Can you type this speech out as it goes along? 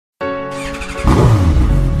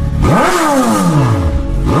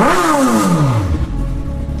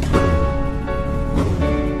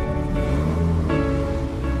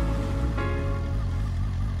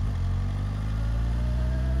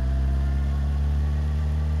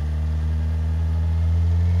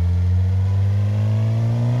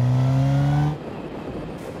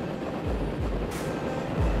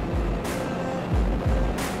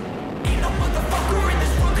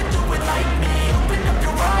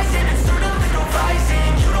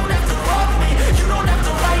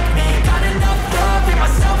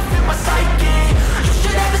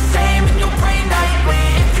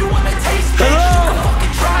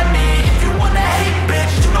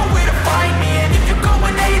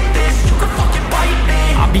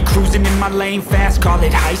my lane fast, call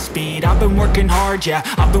it high speed. I've been working hard, yeah,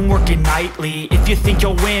 I've been working nightly. If you think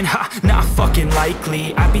you'll win, ha, not fucking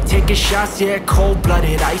likely. I be taking shots, yeah,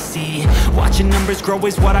 cold-blooded, icy. Watching numbers grow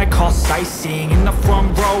is what I call sightseeing. In the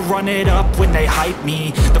front row, run it up when they hype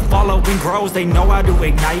me. The following grows, they know how to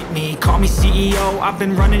ignite me. Call me CEO, I've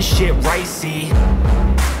been running shit right, see.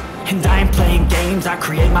 And I ain't playing games, I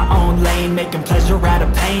create my own lane, making pleasure out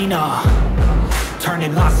of pain,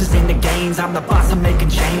 turning losses into gains. I'm the boss, I'm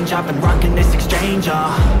making change. I've been rocking this exchange,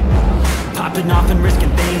 popping off and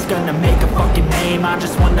risking things. Gonna make a fucking name, I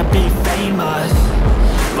just wanna be famous.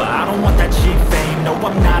 But I don't want that cheap fame, no,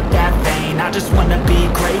 I'm not that vain. I just wanna be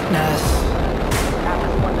greatness.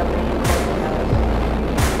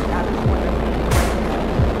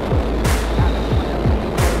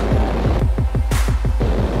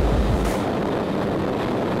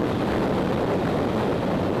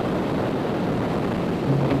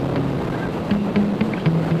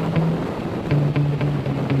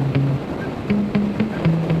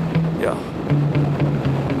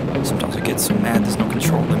 Sometimes I get so mad, there's no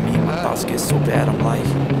controlling me. My thoughts get so bad, I'm like,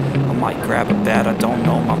 I might grab a bat, I don't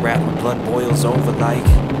know. My rattling blood boils over like,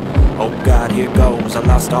 oh God, here goes. I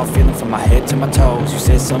lost all feeling from my head to my toes. You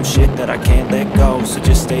said some shit that I can't let go, so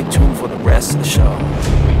just stay tuned for the rest of the show.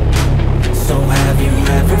 So have you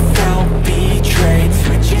ever felt betrayed?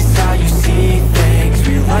 Switches how you see things,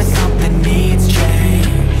 realize something needs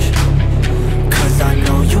change. Cause I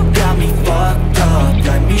know you got me fucked up,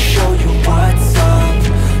 let me show you what's up.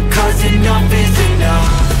 Cause enough is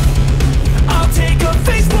enough. I'll take a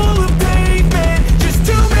face full of pavement just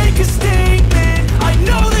to make a statement. I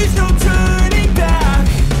know there's no turning back.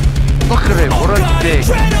 Look at it, what a dick.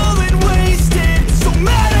 Adrenaline wasted, so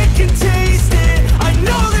mad I can taste it. I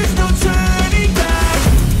know there's no turning back.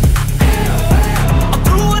 I'll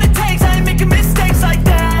do what it takes, I ain't making mistakes like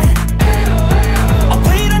that. I'll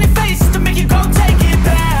play it on your face to make you go take it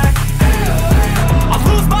back. I'll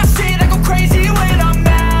lose my shit, I go crazy when I'm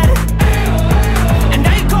mad.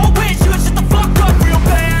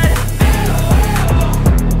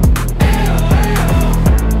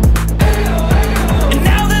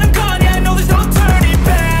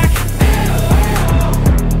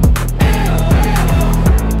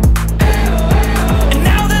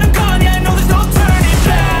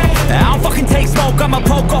 I'ma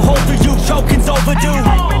poke a hole through you, choking's overdue.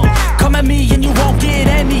 Come at me and you won't get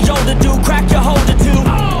any older, dude. Crack your holder too.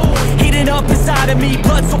 Heating up inside of me,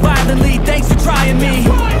 blood so violently. Thanks for trying me.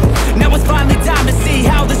 Now it's finally time to see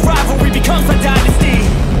how this rivalry becomes a dynasty.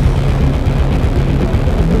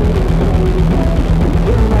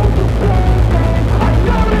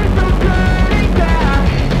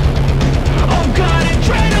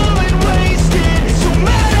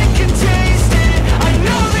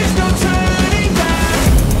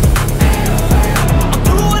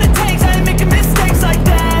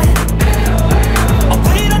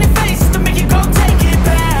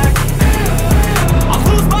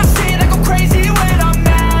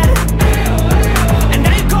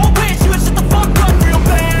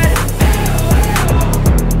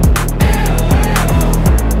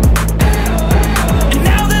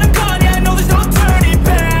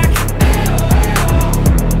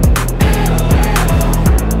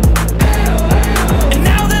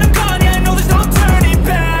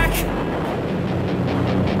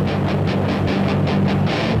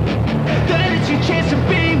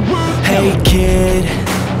 Hey kid,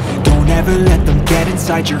 don't ever let them get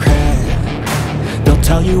inside your head. They'll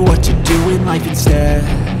tell you what to do in life instead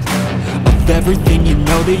of everything you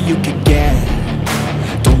know that you could get.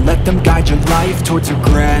 Don't let them guide your life towards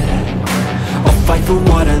regret. I'll fight for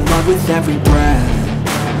what I love with every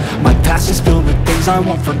breath. My past is filled with things I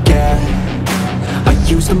won't forget. I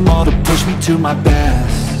use them all to push me to my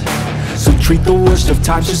best. So treat the worst of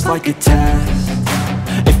times just like a test.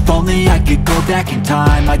 If only I could go back in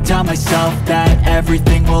time, I'd tell myself that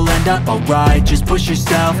everything will end up alright. Just push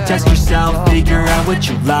yourself, test yourself, figure out what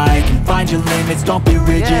you like, and find your limits, don't be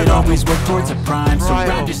rigid, always work towards a prime.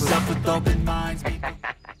 Surround yourself with open minds.